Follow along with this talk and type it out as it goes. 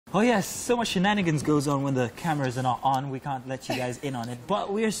Oh yes, so much shenanigans goes on when the cameras are not on. We can't let you guys in on it.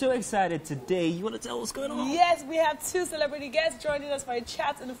 But we are so excited today. You want to tell what's going on? Yes, we have two celebrity guests joining us for a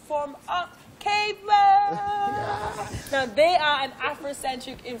chat in the form of Cavemen. Now, they are an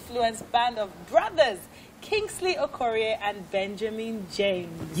Afrocentric influenced band of brothers, Kingsley Okorie and Benjamin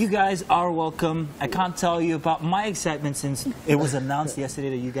James. You guys are welcome. I can't tell you about my excitement since it was announced yesterday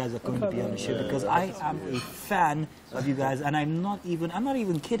that you guys are going to be on the show, because I am a fan of you guys, and I'm not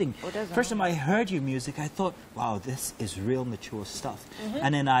even kidding. First time I heard your music, I thought, wow, this is real mature stuff.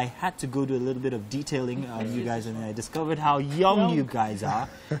 And then I had to go do a little bit of detailing on you guys, and I discovered how young you guys are.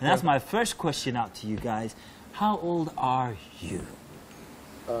 And that's my first question out to you guys. How old are you?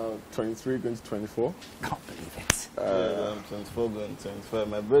 23 going to 24. Can't believe it. I'm 24 going to 25.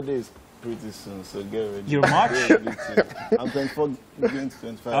 My birthday is pretty soon, so get ready. You're March? I'm 24 going to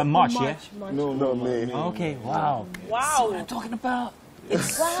 25. March, yeah? No, May. Okay, wow. Wow. That's what I'm talking about.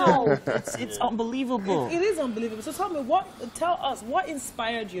 It's it's unbelievable. It is unbelievable. So tell us, what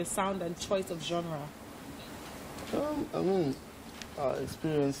inspired your sound and choice of genre? I mean, our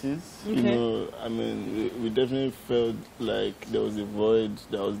experiences, Okay. you know, I mean, we definitely felt like there was a void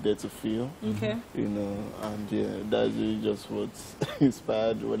that was there to fill. Okay. You know, and yeah, that's really just what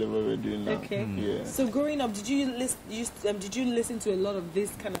inspired whatever we're doing now. Okay. Yeah. So growing up, did you listen to a lot of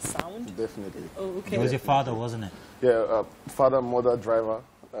this kind of sound? Definitely. Oh, okay. It was your father, wasn't it? Yeah, father, mother, driver.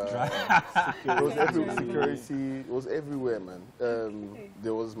 It was security. It was everywhere, man.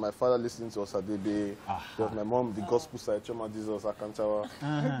 There was my father listening to Osadebe. There was my mom, the gospel side, Chioma, Jesus, Akantawa.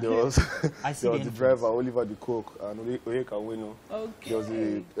 There was the driver, Oliver the Cook, and Oyeka Weno. Okay. There was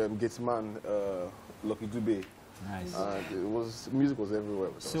the gate man, Lucky Dube. Nice. Music was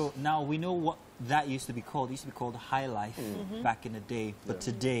everywhere with So us. now we know what that used to be called. It used to be called high life back in the day. But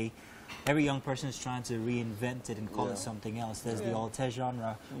today, every young person is trying to reinvent it and call it something else. There's the alter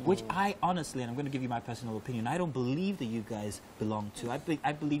genre, which I honestly, and I'm going to give you my personal opinion, I don't believe that you guys belong to. I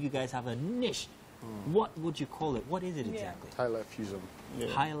believe you guys have a niche. What would you call it? What is it exactly? High life fusion. Yeah.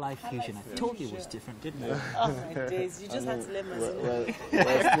 High life fusion. I told you it was different, didn't I? Oh my days, you just had to let me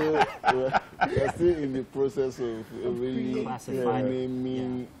We're still in the process of really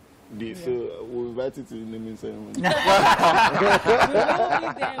naming this. So we'll invite you to the naming ceremony. We'll be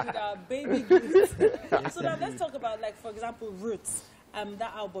there with our baby gifts. So now let's talk about, like, for example, Roots.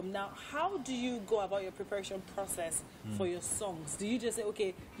 That album. Now, how do you go about your preparation process for your songs? Do you just say,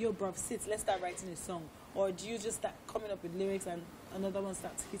 okay, yo, bruv, sit, let's start writing a song? Or do you just start coming up with lyrics and another one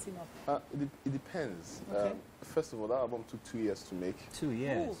starts hitting up? It depends. Okay. First of all, that album took 2 years to make. 2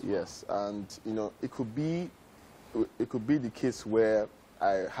 years. Ooh. Yes, and you know, it could be the case where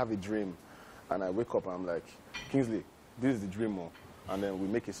I have a dream, and I wake up and I'm like, Kingsley, this is the dream, and then we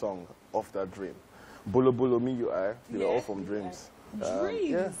make a song off that dream. Bolo Bolo, Me, You, I, they were all from dreams. Dreams?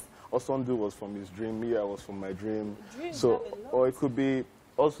 Yeah. Osondu was from his dream, Mia was from my dream. Dreams So, have a lot. or it could be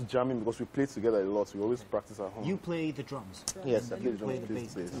also jamming, because we play together a lot. We always practice at home. You play the drums. Yes, I You play the play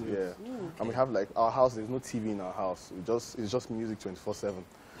drums, the play the bass. bass. Yeah. And we have, like, our house, there's no TV in our house. It's just music 24/7.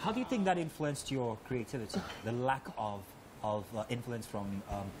 How do you think that influenced your creativity? The lack of influence from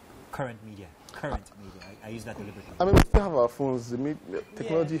current media. I use that deliberately. I mean, we still have our phones. The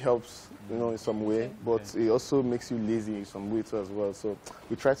technology helps, you know, in some way, but it also makes you lazy in some way too as well. So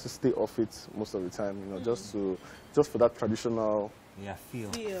we try to stay off it most of the time, you know, just for that traditional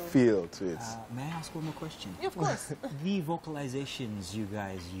feel to it. May I ask one more question? Yeah, of course. The vocalizations you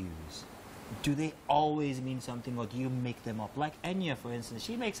guys use, do they always mean something, or do you make them up? Like Enya, for instance,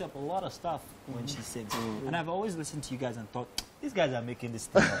 she makes up a lot of stuff when she sings. And I've always listened to you guys and thought, these guys are making this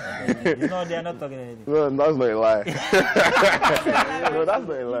thing up. You know, they're not talking anything. Well, that's not a lie. No, that's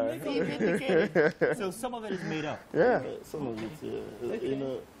not a lie. So some of it is made up. Yeah. Some of it, yeah. You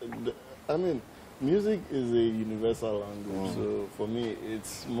know, I mean, music is a universal language. So for me,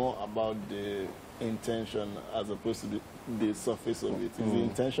 it's more about the intention as opposed to the surface of it. It's the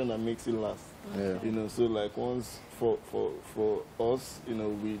intention that makes it last. Yeah. You know, so like once for us, you know,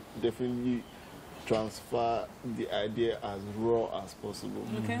 we definitely transfer the idea as raw as possible.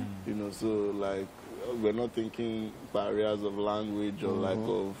 Okay. You know, so like we're not thinking barriers of language or like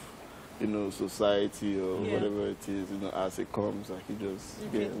of, you know, society or whatever it is, you know, as it comes, like you just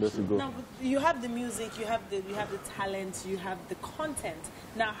let it go. Now, you have the music, you have the talent, you have the content.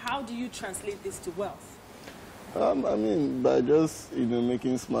 Now, how do you translate this to wealth? I mean, by just, you know,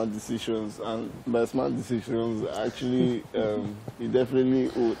 making smart decisions, and by smart decisions, actually, you definitely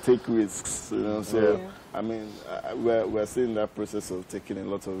will take risks, you know. So, I mean, we're still in that process of taking a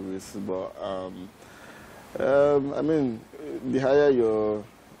lot of risks, but I mean, the higher your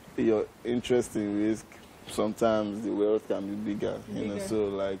interest in risk, sometimes the wealth can be bigger, you know. So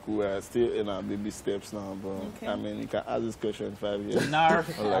like we are still in our baby steps now, but I mean, you can ask this question in 5 years.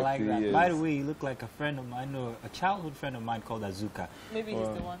 Narf, or I like 3 that. years. By the way, you look like a friend of mine, or a childhood friend of mine called Azuka. Maybe he's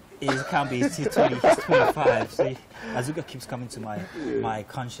the one. It can't be. He's 20, he's 25. So Azuka keeps coming to my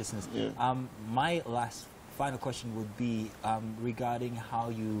consciousness. My final question would be regarding how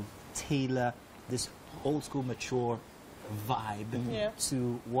you tailor this old school mature vibe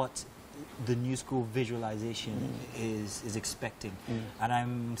to what the new school visualization is expecting. And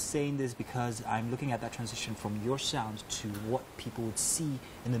I'm saying this because I'm looking at that transition from your sound to what people would see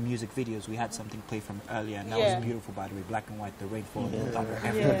in the music videos. We had something play from earlier, and that was beautiful, by the way. Black and white, the rainfall, the thunder,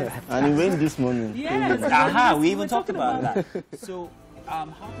 everything. And it rained this morning. Yes. We even talked about that. So how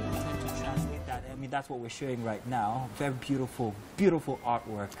do you intend to translate that? I mean, that's what we're showing right now. Very beautiful, beautiful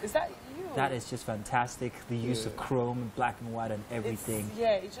artwork. Is that you? That is just fantastic. The use of chrome, black and white, and everything.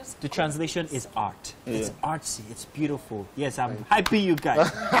 It's just... The translation is art. It's artsy. It's beautiful. Yes, I'm hyping you guys.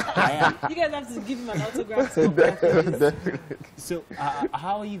 I am. You guys have to give him an autograph. So,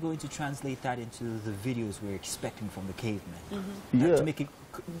 how are you going to translate that into the videos we're expecting from the Cavemen to make it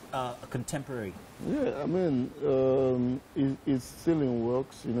contemporary? Yeah, I mean, it's still in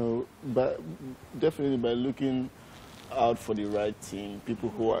works, you know, but definitely by looking out for the right team, people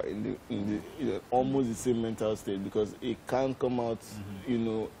who are in the almost the same mental state, because it can't come out, you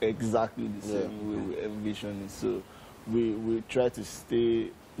know, exactly the same way we envision it. So we try to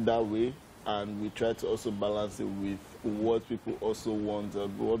stay that way, and we try to also balance it with what people also want,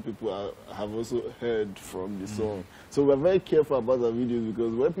 what people have also heard from the song. So we're very careful about our videos,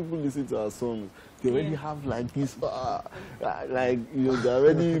 because when people listen to our songs, they already have like this, like, you know, they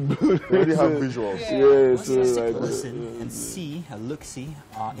already have visuals. So like, listen and see, look-see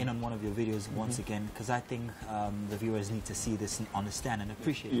in on one of your videos once again, because I think the viewers need to see this and understand and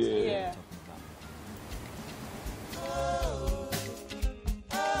appreciate what you're talking about.